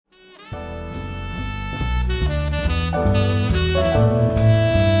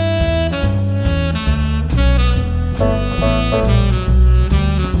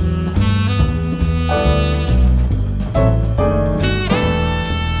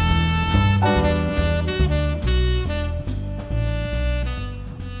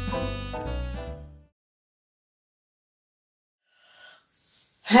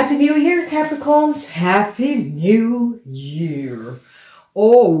Happy New Year, Capricorns. Happy New Year.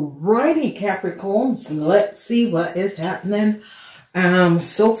 Alrighty, Capricorns. Let's see what is happening.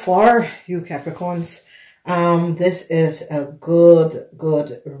 So far, you Capricorns, this is a good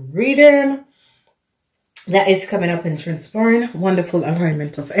reading that is coming up and transpiring. Wonderful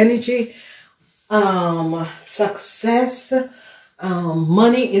alignment of energy. Success.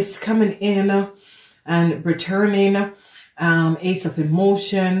 Money is coming in and returning. Ace of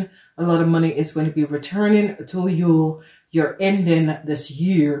emotion. A lot of money is going to be returning to you. You're ending this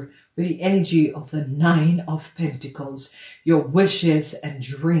year with the energy of the Nine of Pentacles. Your wishes and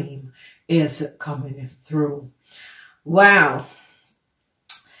dream is coming through. Wow.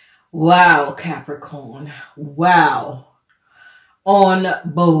 Wow, Capricorn. Wow.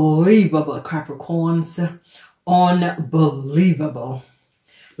 Unbelievable, Capricorns. Unbelievable.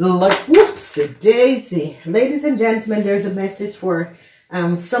 Like, whoopsie daisy. Ladies and gentlemen, there's a message for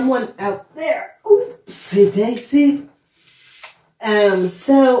someone out there. Oopsie daisy.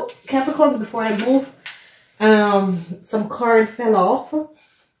 So Capricorns, before I move, some card fell off.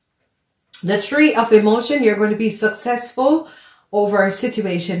 The Tree of Emotion. You're going to be successful over a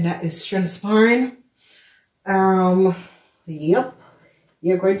situation that is transpiring. Yep.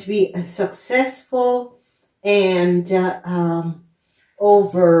 You're going to be successful and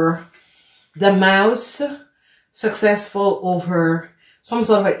over the Mouse, successful over some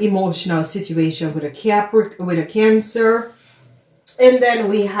sort of an emotional situation with a Cancer. And then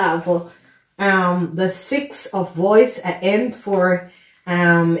we have the Six of Voice at end for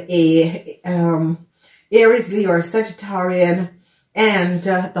a Aries, Leo, or Sagittarian, and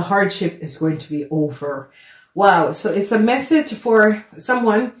the hardship is going to be over. Wow, so it's a message for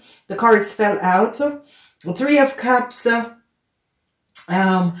someone. The cards fell out. The Three of Cups.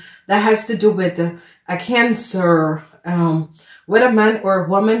 That has to do with a Cancer, with a man or a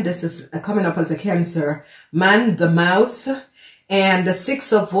woman. This is coming up as a Cancer man, the Mouse, and the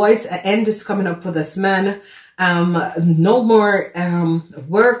Six of Voice at end is coming up for this man. No more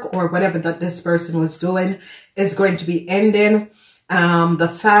work or whatever that this person was doing is going to be ending.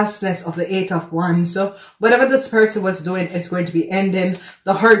 The fastness of the Eight of Wands. So whatever this person was doing is going to be ending.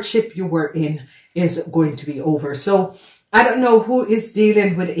 The hardship you were in is going to be over. So I don't know who is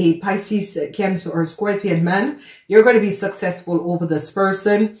dealing with a Pisces, Cancer, or Scorpion man. You're going to be successful over this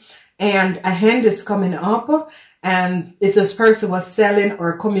person. And a hand is coming up. And if this person was selling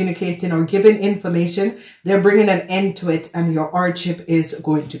or communicating or giving information, they're bringing an end to it. And your hardship is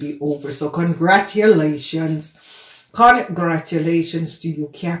going to be over. So congratulations. Congratulations to you,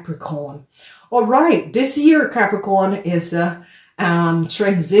 Capricorn. All right. This year, Capricorn, is a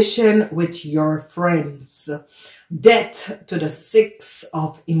transition with your friends. Death to the Six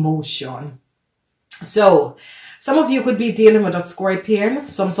of Emotion. So some of you could be dealing with a Scorpion.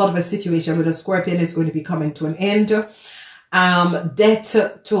 Some sort of a situation with a Scorpion is going to be coming to an end.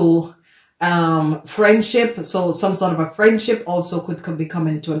 Death to friendship. So some sort of a friendship also could be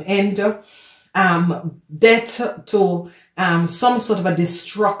coming to an end. Death to some sort of a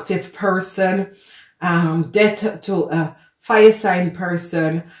destructive person. Death to a fire sign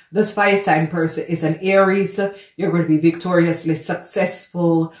person. This fire sign person is an Aries. You're going to be victoriously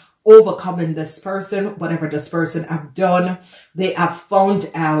successful overcoming this person. Whatever this person have done, they have found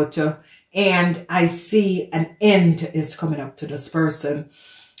out. And I see an end is coming up to this person.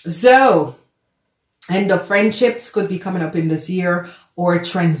 So, and the friendships could be coming up in this year, or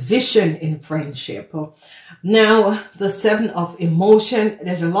transition in friendship. Now, the Seven of Emotion.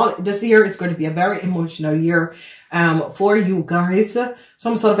 There's a lot. This year is going to be a very emotional year for you guys.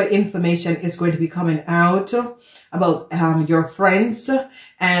 Some sort of information is going to be coming out about your friends.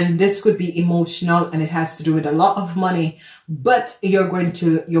 And this could be emotional, and it has to do with a lot of money. But your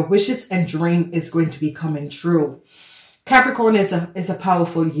wishes and dream is going to be coming true. Capricorn is a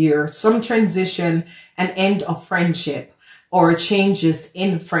powerful year. Some transition and end of friendship or changes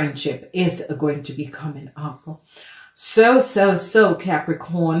in friendship is going to be coming up. So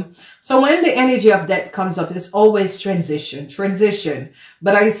Capricorn. So when the energy of death comes up, it's always transition.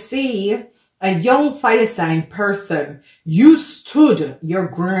 But I see a young fire sign person. You stood your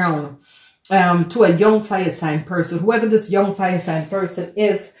ground to a young fire sign person. Whoever this young fire sign person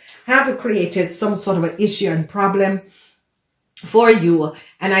is, have created some sort of an issue and problem for you.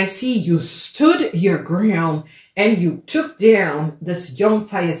 And I see you stood your ground and you took down this young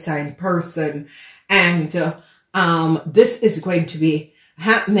fire sign person. And this is going to be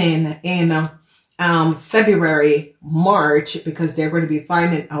happening in February, March, because they're going to be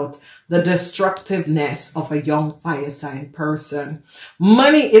finding out the destructiveness of a young fire sign person.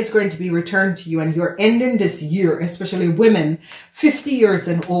 Money is going to be returned to you, and you're ending this year, especially women 50 years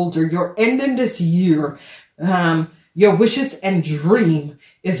and older, you're ending this year. Your wishes and dream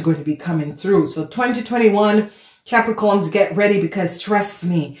is going to be coming through. So 2021, Capricorns, get ready, because trust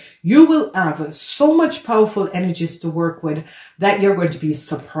me, you will have so much powerful energies to work with that you're going to be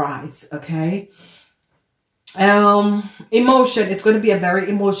surprised. Okay. Emotion, it's going to be a very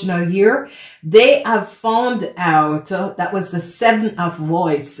emotional year. They have found out, that was the 7 of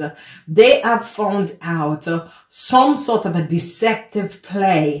voice. They have found out some sort of a deceptive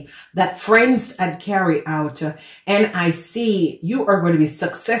play that friends had carried out. And I see you are going to be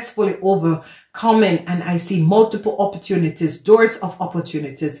successfully overcoming, and I see multiple opportunities, doors of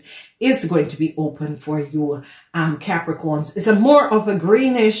opportunities is going to be open for you, Capricorns. It's a more of a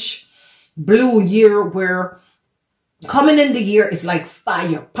greenish blue year, where coming in the year is like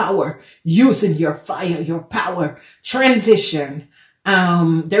fire, power, using your fire, your power, transition.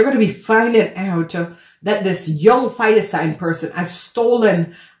 They're going to be finding out that this young fire sign person has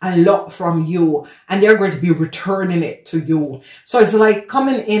stolen a lot from you, and they're going to be returning it to you. So it's like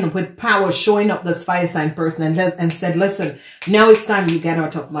coming in with power, showing up this fire sign person and said, listen, now it's time you get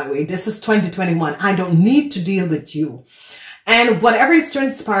out of my way. This is 2021. I don't need to deal with you. And whatever is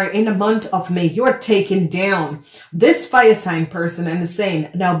transpiring in the month of May, you're taking down this fire sign person and saying,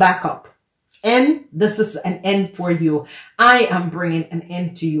 now back up. And this is an end for you. I am bringing an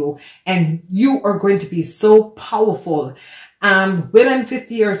end to you. And you are going to be so powerful. Women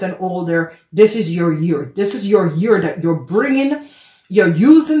 50 years and older, this is your year. This is your year that you're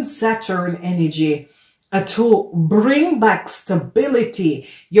using Saturn energy to bring back stability.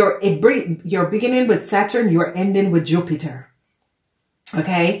 You're beginning with Saturn, you're ending with Jupiter.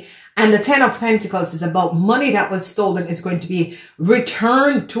 Okay. And the 10 of Pentacles is about money that was stolen is going to be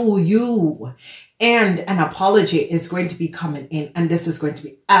returned to you. And an apology is going to be coming in. And this is going to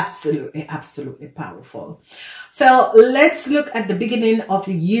be absolutely, absolutely powerful. So let's look at the beginning of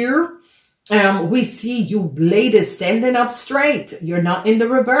the year. We see you ladies standing up straight. You're not in the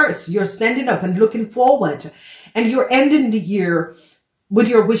reverse. You're standing up and looking forward. And you're ending the year with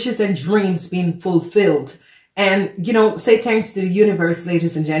your wishes and dreams being fulfilled. And, you know, say thanks to the universe,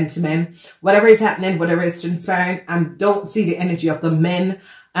 ladies and gentlemen. Whatever is happening, whatever is transpiring, I don't see the energy of the men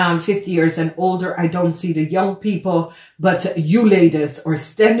 50 years and older. I don't see the young people, but you ladies are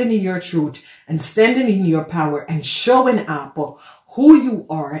standing in your truth and standing in your power and showing up who you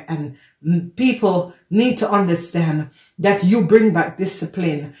are. And people need to understand that you bring back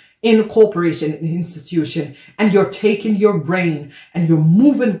discipline in corporation, in institution, and you're taking your brain and you're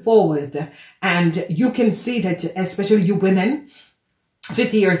moving forward. And you can see that, especially you women,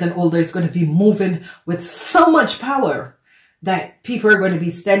 50 years and older, is going to be moving with so much power that people are going to be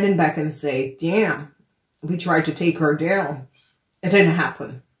standing back and say, damn, we tried to take her down. It didn't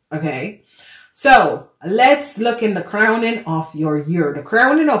happen. Okay. So let's look in the crowning of your year. The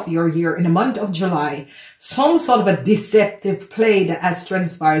crowning of your year in the month of July, some sort of a deceptive play that has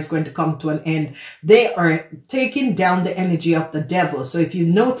transpired is going to come to an end. They are taking down the energy of the devil. So if you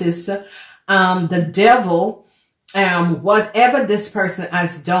notice, the devil, whatever this person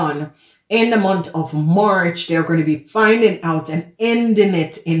has done in the month of March, they're going to be finding out and ending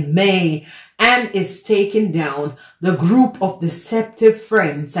it in May. And it's taking down the group of deceptive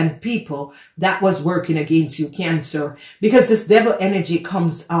friends and people that was working against you, Cancer. Because this devil energy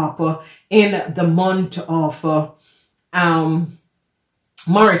comes up in the month of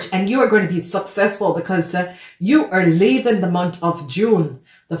March. And you are going to be successful because you are leaving the month of June.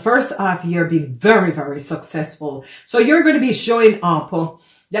 The first half year being very, very successful. So you're going to be showing up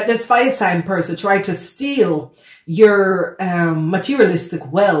that this fire sign person tried to steal your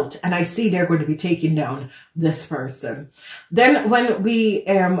materialistic wealth, and I see they're going to be taking down this person. Then when we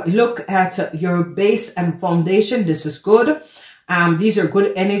look at your base and foundation, this is good. These are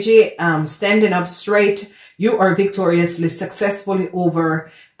good energy. Standing up straight, you are victoriously, successfully over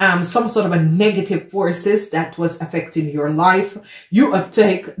some sort of a negative forces that was affecting your life. You have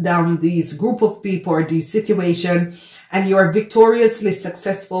taken down these group of people or these situation, and you are victoriously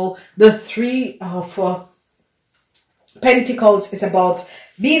successful. The 3 of Pentacles is about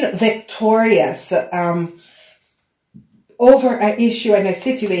being victorious over an issue and a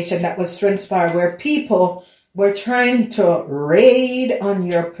situation that was transpired where people were trying to raid on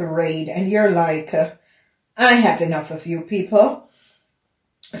your parade, and you're like, I have enough of you people.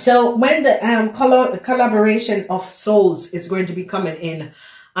 So when the collaboration of souls is going to be coming in,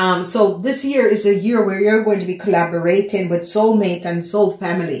 so this year is a year where you're going to be collaborating with soulmate and soul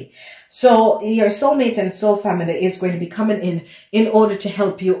family. So your soulmate and soul family is going to be coming in order to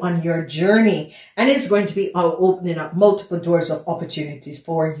help you on your journey. And it's going to be opening up multiple doors of opportunities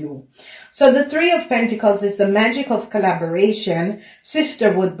for you. So the Three of Pentacles is the magic of collaboration,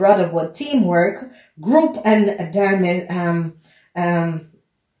 sisterhood, brotherhood, teamwork, group and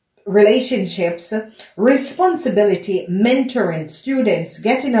relationships, responsibility, mentoring, students,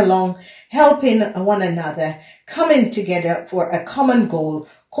 getting along, helping one another, coming together for a common goal,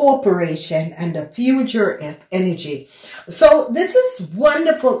 cooperation, and a future energy. So this is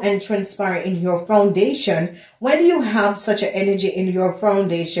wonderful and transpiring in your foundation. When you have such an energy in your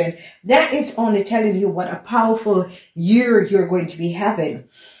foundation, that is only telling you what a powerful year you're going to be having.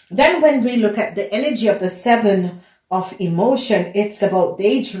 Then when we look at the energy of the Seven of Emotion, it's about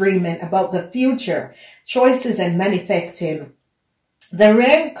daydreaming, about the future, choices and manifesting. The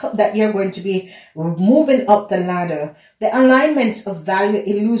rank that you're going to be moving up the ladder, the alignments of value,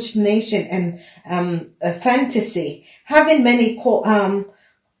 illusionation, and fantasy, having many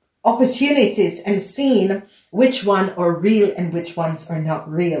opportunities and seeing which one are real and which ones are not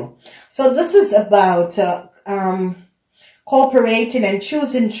real. So this is about cooperating and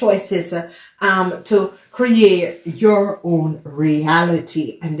choosing choices to create your own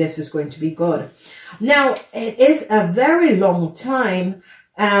reality, and this is going to be good. Now, it is a very long time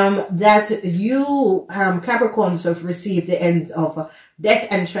that you Capricorns have received the end of death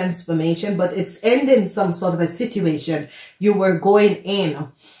and transformation, but it's ending some sort of a situation you were going in.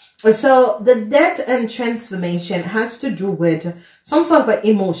 So the death and transformation has to do with some sort of an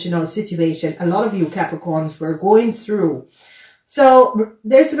emotional situation a lot of you Capricorns were going through. So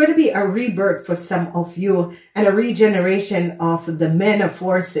there's going to be a rebirth for some of you and a regeneration of the men of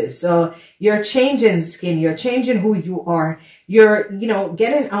forces. So you're changing skin, you're changing who you are. You're,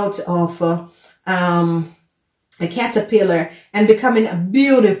 getting out of a caterpillar and becoming a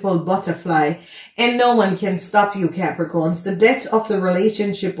beautiful butterfly. And no one can stop you, Capricorns. The death of the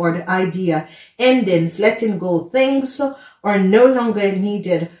relationship or the idea, endings, letting go, things are no longer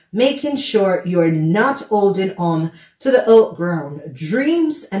needed, making sure you're not holding on to the old ground,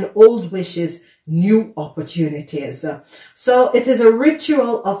 dreams and old wishes, new opportunities. So it is a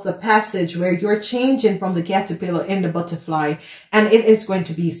ritual of the passage where you're changing from the caterpillar and the butterfly, and it is going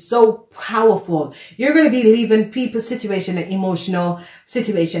to be so powerful. You're going to be leaving people, situation, and emotional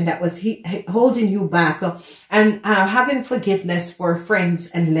situation that was holding you back, and having forgiveness for friends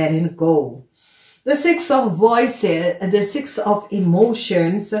and letting go. The Six of Voices, the Six of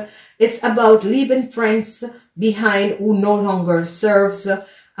Emotions, it's about leaving friends behind who no longer serves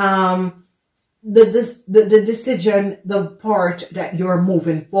the decision, the part that you're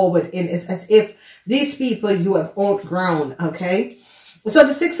moving forward in is as if these people you have outgrown, okay? So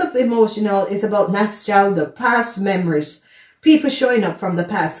the Six of Emotional is about nostalgia, past memories, people showing up from the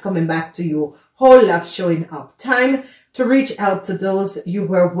past, coming back to you, whole love showing up. Time to reach out to those you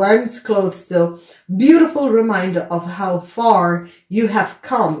were once close to. Beautiful reminder of how far you have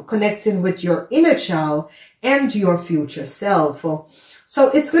come, connecting with your inner child and your future self. So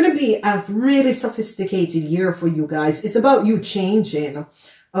it's going to be a really sophisticated year for you guys. It's about you changing,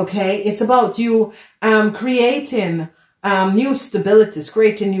 okay? It's about you creating new stabilities,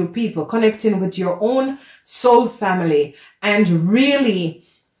 creating new people, connecting with your own soul family, and really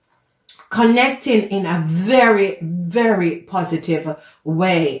connecting in a very, very positive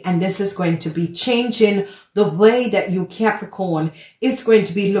way. And this is going to be changing the way that you Capricorn is going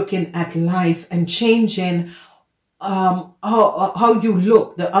to be looking at life, and changing how you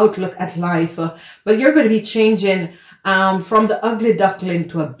look, the outlook at life. But you're going to be changing from the ugly duckling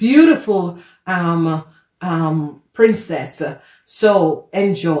to a beautiful princess. So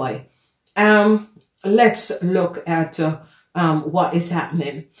enjoy. Let's look at what is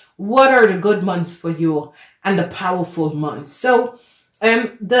happening. What are the good months for you and the powerful months? So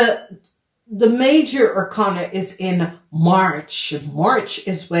the major arcana is in March. March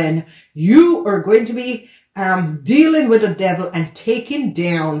is when you are going to be dealing with the devil and taking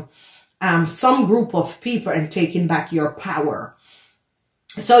down some group of people and taking back your power.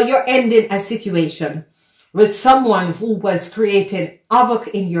 So you're ending a situation with someone who was creating havoc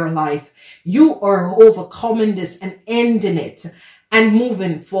in your life. You are overcoming this and ending it and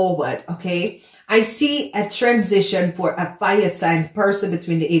moving forward, okay? I see a transition for a fire sign person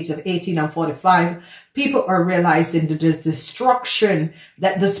between the age of 18 and 45. People are realizing the destruction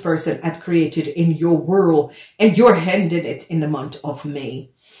that this person had created in your world, and you're ending it in the month of May.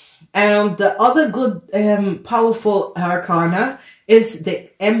 The other good, powerful arcana is the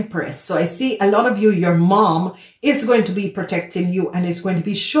Empress. So I see a lot of you, your mom is going to be protecting you and is going to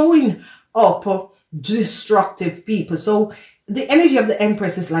be showing up destructive people. So the energy of the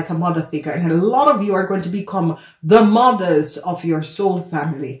Empress is like a mother figure, and a lot of you are going to become the mothers of your soul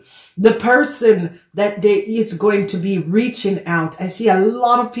family. The person that is going to be reaching out. I see a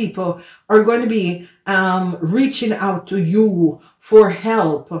lot of people are going to be reaching out to you for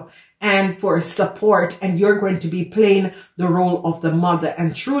help and for support, and you're going to be playing the role of the mother.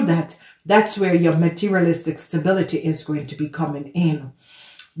 And through that, that's where your materialistic stability is going to be coming in.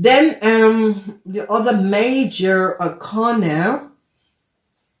 Then the other major arcana,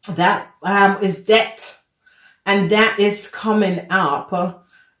 that is death, and that is coming up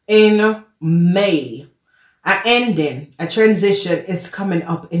in May. An ending, a transition is coming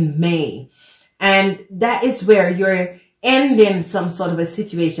up in May, and that is where you're ending some sort of a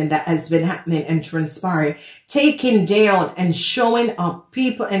situation that has been happening and transpiring, taking down and showing up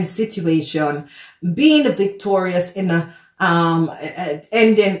people and situation, being victorious in a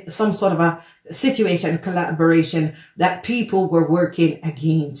ending some sort of a situation, collaboration that people were working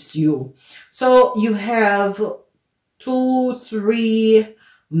against you. So you have 2, 3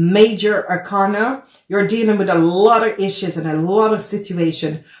 major arcana. You're dealing with a lot of issues and a lot of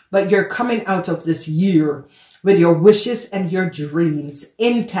situation, but you're coming out of this year with your wishes and your dreams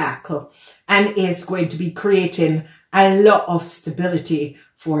intact, and is going to be creating a lot of stability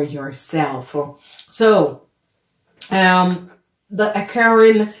for yourself. So the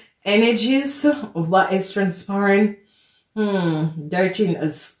occurring energies of what is transpiring, 13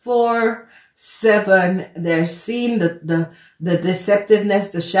 is 4, 7, they're seeing the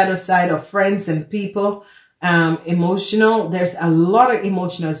deceptiveness, the shadow side of friends and people. Emotional, there's a lot of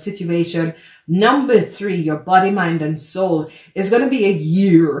emotional situation. Number 3, your body, mind, and soul is going to be a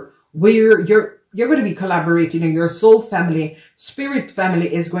year where you're going to be collaborating, and your soul family, spirit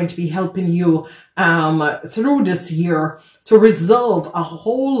family is going to be helping you through this year to resolve a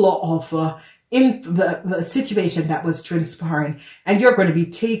whole lot of in the situation that was transpiring, and you're going to be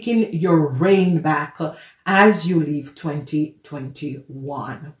taking your reign back as you leave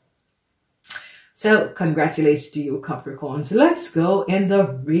 2021. So congratulations to you, Capricorns. Let's go in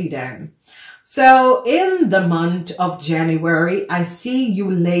the reading. So in the month of January, I see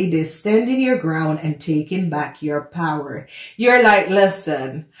you ladies standing your ground and taking back your power. You're like,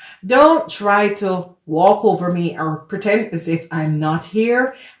 listen, don't try to walk over me or pretend as if I'm not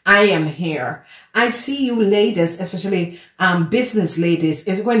here. I am here. I see you ladies, especially business ladies,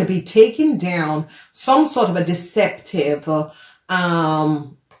 is going to be taking down some sort of a deceptive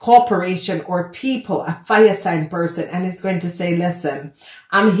corporation or people, a fire sign person, and it's going to say, listen,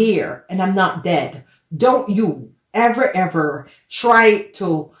 I'm here and I'm not dead. Don't you ever try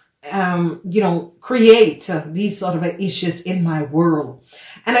to, create these sort of issues in my world.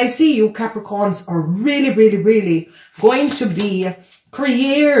 And I see you Capricorns are really going to be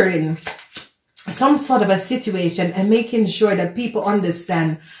creating some sort of a situation and making sure that people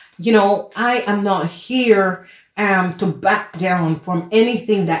understand, I am not here to back down from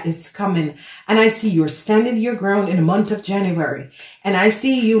anything that is coming. And I see you're standing your ground in the month of January. And I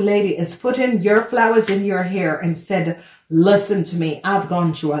see you lady is putting your flowers in your hair and said, listen to me, I've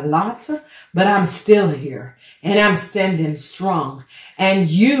gone through a lot, but I'm still here and I'm standing strong. And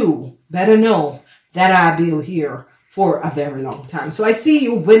you better know that I'll be here for a very long time. So I see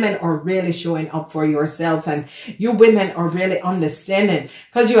you women are really showing up for yourself, and you women are really understanding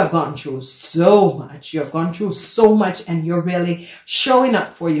because you have gone through so much. You have gone through so much and you're really showing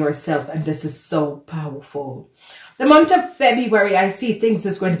up for yourself, and this is so powerful. The month of February, I see things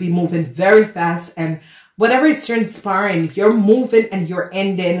is going to be moving very fast, and whatever is transpiring, you're moving and you're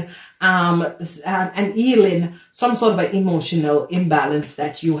ending and healing some sort of an emotional imbalance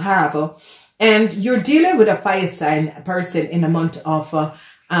that you have. And you're dealing with a fire sign person in the month of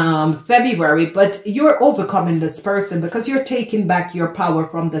February, but you're overcoming this person because you're taking back your power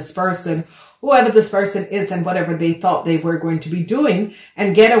from this person, whoever this person is, and whatever they thought they were going to be doing,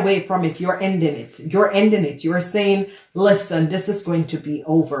 and get away from it. You're ending it. You're ending it. You're saying, listen, this is going to be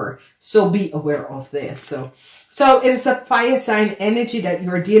over. So be aware of this. So it's a fire sign energy that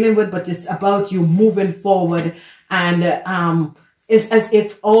you're dealing with, but it's about you moving forward, and it's as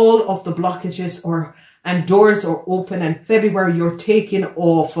if all of the blockages and doors are open, and February you're taking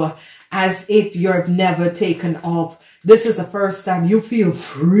off as if you've never taken off. This is the first time you feel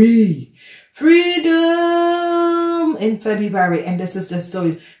free. Freedom in February, and this is just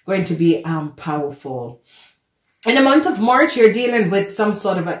so going to be powerful. In the month of March, you're dealing with some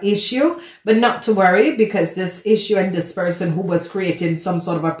sort of an issue, but not to worry, because this issue and this person who was creating some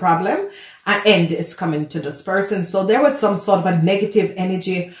sort of a problem an end is coming to this person. So there was some sort of a negative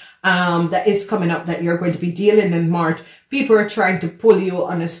energy that is coming up that you're going to be dealing in March. People are trying to pull you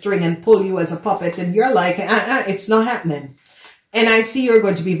on a string and pull you as a puppet, and you're like, it's not happening. And I see you're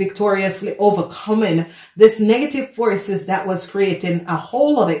going to be victoriously overcoming this negative forces that was creating a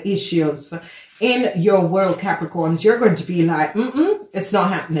whole lot of issues in your world, Capricorns. You're going to be like, it's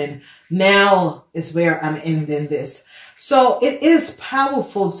not happening. Now is where I'm ending this. So it is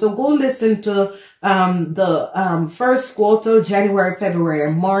powerful. So go listen to the first quarter, January, February,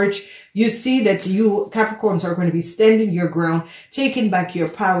 and March. You see that you Capricorns are going to be standing your ground, taking back your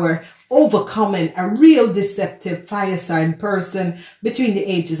power, overcoming a real deceptive fire sign person between the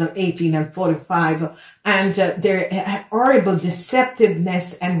ages of 18 and 45. And their horrible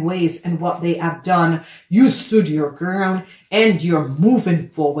deceptiveness and ways and what they have done. You stood your ground and you're moving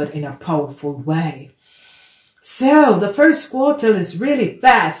forward in a powerful way. So the first quarter is really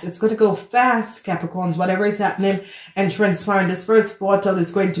fast. It's going to go fast, Capricorns. Whatever is happening and transpiring, this first quarter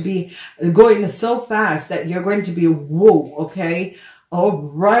is going to be going so fast that you're going to be, whoa, okay?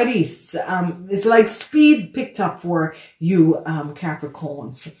 Alrighty. It's like speed picked up for you,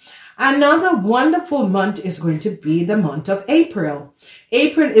 Capricorns. Another wonderful month is going to be the month of April.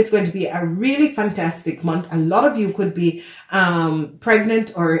 April is going to be a really fantastic month. A lot of you could be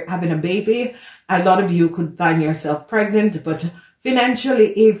pregnant or having a baby. A lot of you could find yourself pregnant, but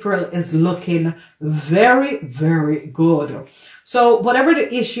financially, April is looking very, very good. So whatever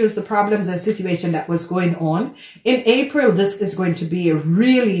the issues, the problems, and situation that was going on, in April, this is going to be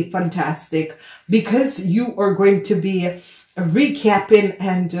really fantastic because you are going to be recapping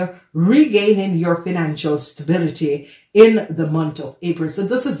and regaining your financial stability in the month of April. So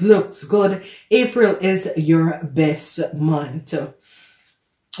this looks good. April is your best month.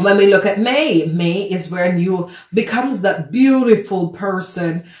 When we look at May, May is when you becomes that beautiful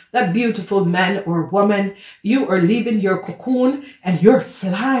person, that beautiful man or woman. You are leaving your cocoon and you're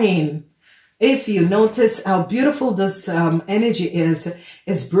flying. If you notice how beautiful this energy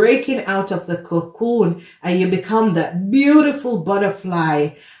is breaking out of the cocoon and you become that beautiful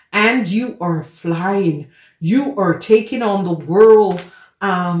butterfly and you are flying. You are taking on the world,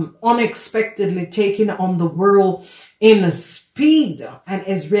 unexpectedly taking on the world in speed and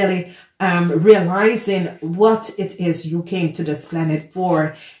is really realizing what it is you came to this planet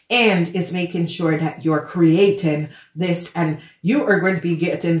for and is making sure that you're creating this and you are going to be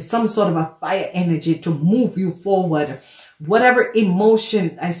getting some sort of a fire energy to move you forward. Whatever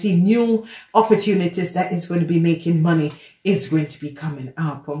emotion, I see new opportunities that is going to be making money is going to be coming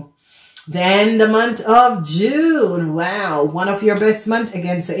up. Then the month of June. Wow. One of your best months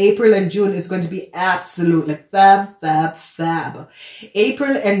again. So April and June is going to be absolutely fab, fab, fab.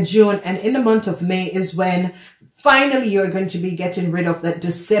 April and June. And in the month of May is when finally you're going to be getting rid of that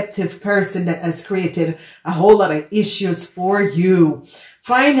deceptive person that has created a whole lot of issues for you.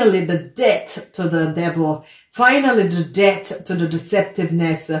 Finally, the debt to the devil. Finally, the debt to the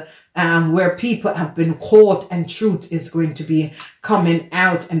deceptiveness. Where people have been caught and truth is going to be coming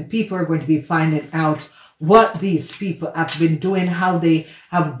out and people are going to be finding out what these people have been doing, how they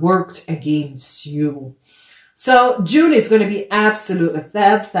have worked against you. So June is going to be absolutely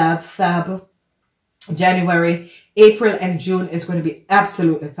fab, fab, fab. January, April and June is going to be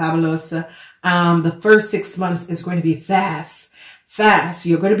absolutely fabulous. The first 6 months is going to be fast, fast.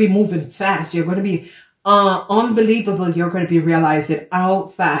 You're going to be moving fast. You're going to be unbelievable. You're going to be realizing how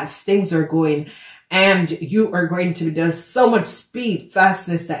fast things are going and you are going to be, there's so much speed,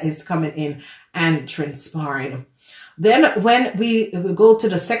 fastness that is coming in and transpiring. Then when we go to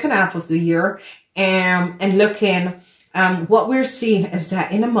the second half of the year and looking, what we're seeing is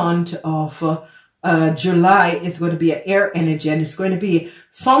that in the month of July is going to be an air energy and it's going to be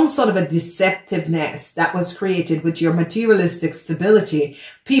some sort of a deceptiveness that was created with your materialistic stability.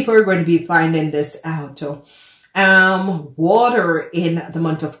 People are going to be finding this out. Water in the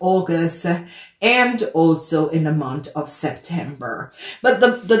month of August and also in the month of September. But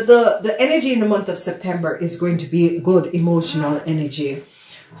the energy in the month of September is going to be good emotional energy.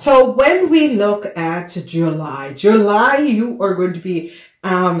 So when we look at July, you are going to be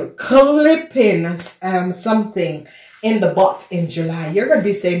clipping something in the butt in July. You're going to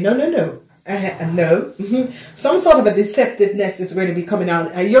be saying, no, no, no. No. Some sort of a deceptiveness is going to be coming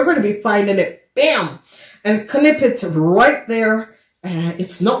out. And you're going to be finding it, bam, and clip it right there.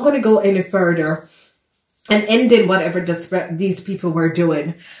 It's not going to go any further and ending whatever these people were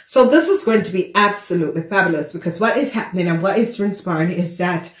doing. So this is going to be absolutely fabulous because what is happening and what is transpiring is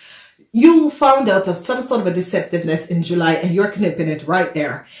that you found out of some sort of a deceptiveness in July and you're clipping it right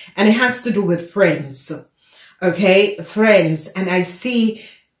there. And it has to do with friends. Okay, friends. And I see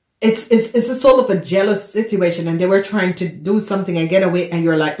it's a sort of a jealous situation, and they were trying to do something and get away, and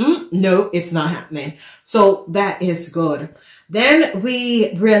you're like, no, it's not happening. So that is good. Then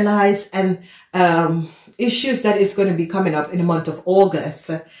we realize issues that is going to be coming up in the month of August.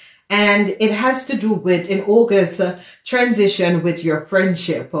 And it has to do with, in August, transition with your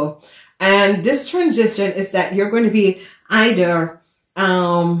friendship. And this transition is that you're going to be either,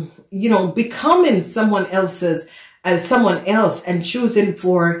 becoming someone else and choosing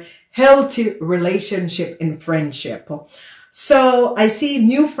for healthy relationship in friendship. So I see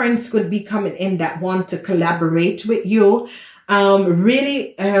new friends could be coming in that want to collaborate with you.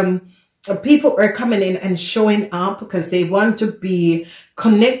 People are coming in and showing up because they want to be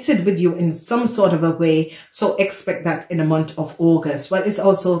connected with you in some sort of a way. So expect that in the month of August. What is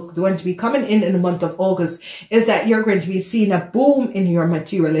also going to be coming in the month of August is that you're going to be seeing a boom in your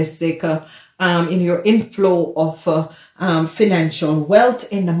materialistic, in your inflow of financial wealth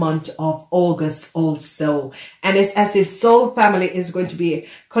in the month of August also. And it's as if soul family is going to be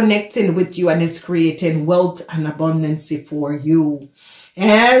connecting with you and is creating wealth and abundance for you.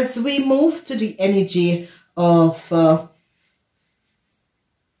 As we move to the energy of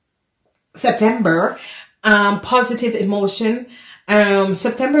September, positive emotion.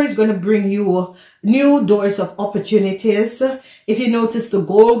 September is going to bring you new doors of opportunities. If you notice the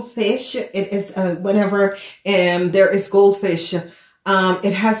goldfish, it is whenever there is goldfish,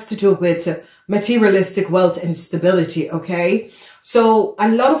 it has to do with materialistic wealth and stability. Okay, so a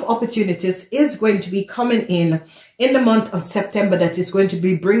lot of opportunities is going to be coming in the month of September that is going to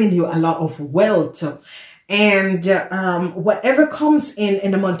be bringing you a lot of wealth. And whatever comes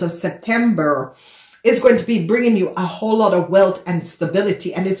in the month of September is going to be bringing you a whole lot of wealth and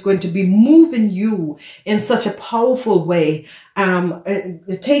stability, and it's going to be moving you in such a powerful way,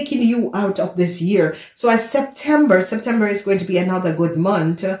 taking you out of this year. So as September is going to be another good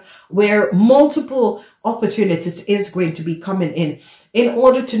month where multiple opportunities is going to be coming in. In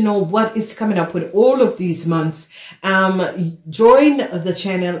order to know what is coming up with all of these months, join the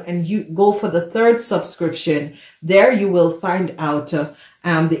channel and you go for the 3rd subscription. There you will find out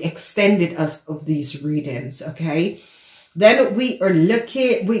the extended of these readings. Okay. Then we are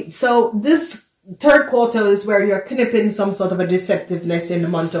looking, so this 3rd quarter is where you're knipping some sort of a deceptiveness in the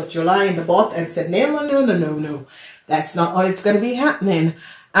month of July in the butt and said, no. That's not how it's going to be happening.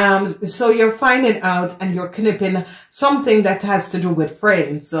 So you're finding out and you're knipping something that has to do with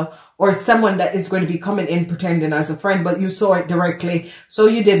friends or someone that is going to be coming in pretending as a friend, but you saw it directly. So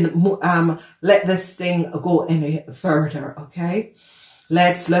you didn't let this thing go any further. Okay.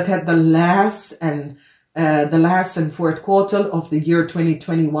 Let's look at the last and 4th quarter of the year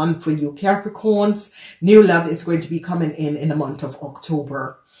 2021 for you Capricorns. New love is going to be coming in the month of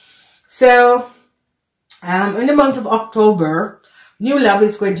October. So, in the month of October, new love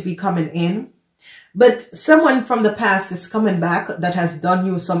is going to be coming in, but someone from the past is coming back that has done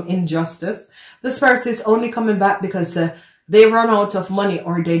you some injustice. This person is only coming back because they run out of money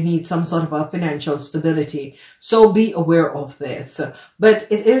or they need some sort of a financial stability. So be aware of this. But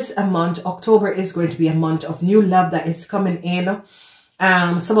it is a month, October is going to be a month of new love that is coming in.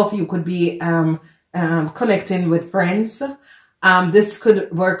 Some of you could be connecting with friends. This could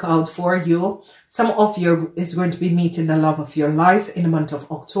work out for you. Some of you is going to be meeting the love of your life in the month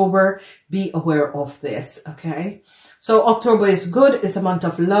of October. Be aware of this, okay? So October is good. It's a month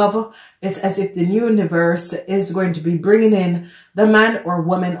of love. It's as if the new universe is going to be bringing in the man or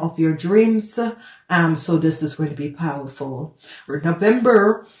woman of your dreams. So this is going to be powerful.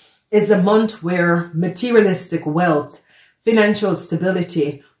 November is a month where materialistic wealth, financial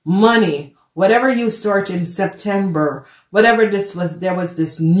stability, money, whatever you start in September, whatever this was, there was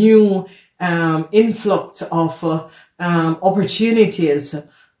this new influx of opportunities.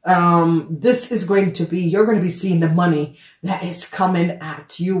 This is going to be, you're going to be seeing the money that is coming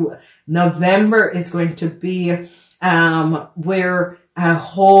at you. November is going to be where a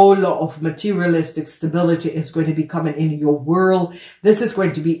whole lot of materialistic stability is going to be coming in your world. This is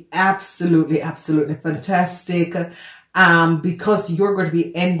going to be absolutely, absolutely fantastic. Because you're going to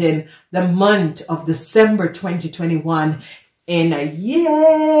be ending the month of December 2021 in a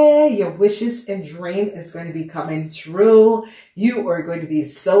yeah, your wishes and dream is going to be coming true. You are going to be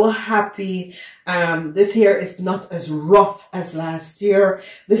so happy. This year is not as rough as last year.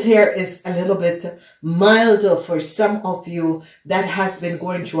 This year is a little bit milder for some of you that has been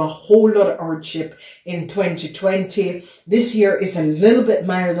going through a whole lot of hardship in 2020. This year is a little bit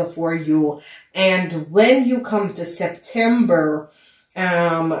milder for you. And when you come to September,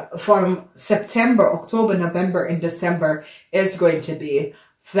 from September, October, November, and December is going to be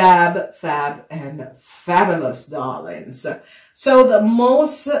fab, and fabulous, darlings. So the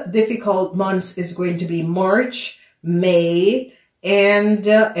most difficult months is going to be March, May, and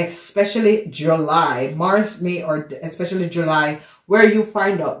especially July. March, May, or especially July, where you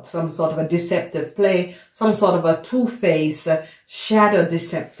find out some sort of a deceptive play, some sort of a two-face shadow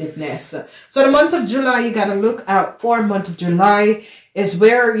deceptiveness. So the month of July, you got to look out for. Month of July is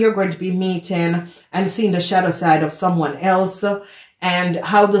where you're going to be meeting and seeing the shadow side of someone else, and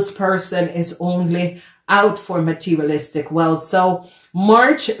how this person is only out for materialistic wealth. So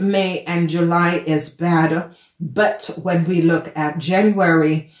March, May, and July is bad. But when we look at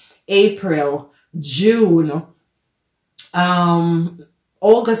January, April, June,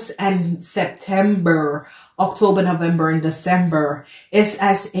 August and September, October, November, and December, it's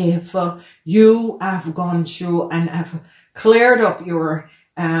as if you have gone through and have cleared up your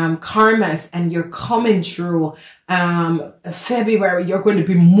karmas, and you're coming through February. You're going to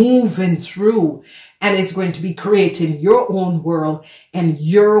be moving through, and it's going to be creating your own world and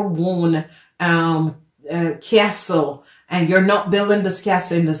your own castle. And you're not building this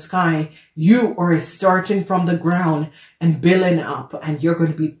castle in the sky. You are starting from the ground and building up, and you're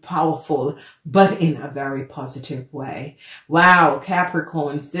going to be powerful, but in a very positive way. Wow,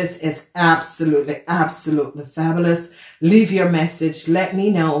 Capricorns, this is absolutely, absolutely fabulous. Leave your message. Let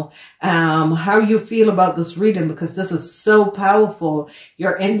me know how you feel about this reading, because this is so powerful.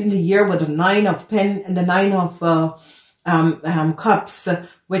 You're ending the year with the 9 of Pen and the 9 of Cups,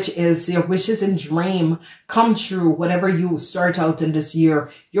 which is your wishes and dream come true. Whatever you start out in this year,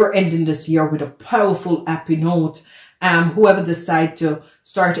 you're ending this year with a powerful, happy note. Whoever decide to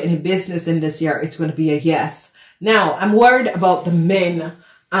start any business in this year, it's going to be a yes. Now, I'm worried about the men.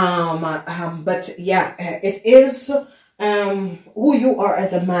 But yeah, it is who you are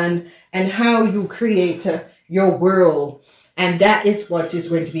as a man and how you create your world. And that is what is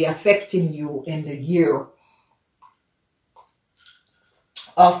going to be affecting you in the year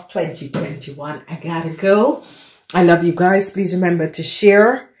of 2021. I gotta go. I love you guys. Please remember to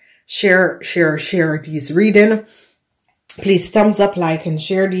share these reading. Please thumbs up, like, and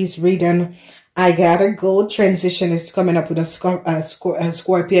share these reading. I gotta go. Transition is coming up with a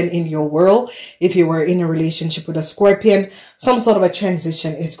Scorpion in your world. If you were in a relationship with a Scorpion, some sort of a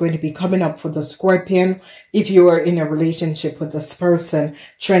transition is going to be coming up for the Scorpion. If you are in a relationship with this person,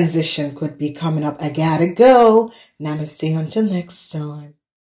 transition could be coming up. I gotta go. Namaste until next time.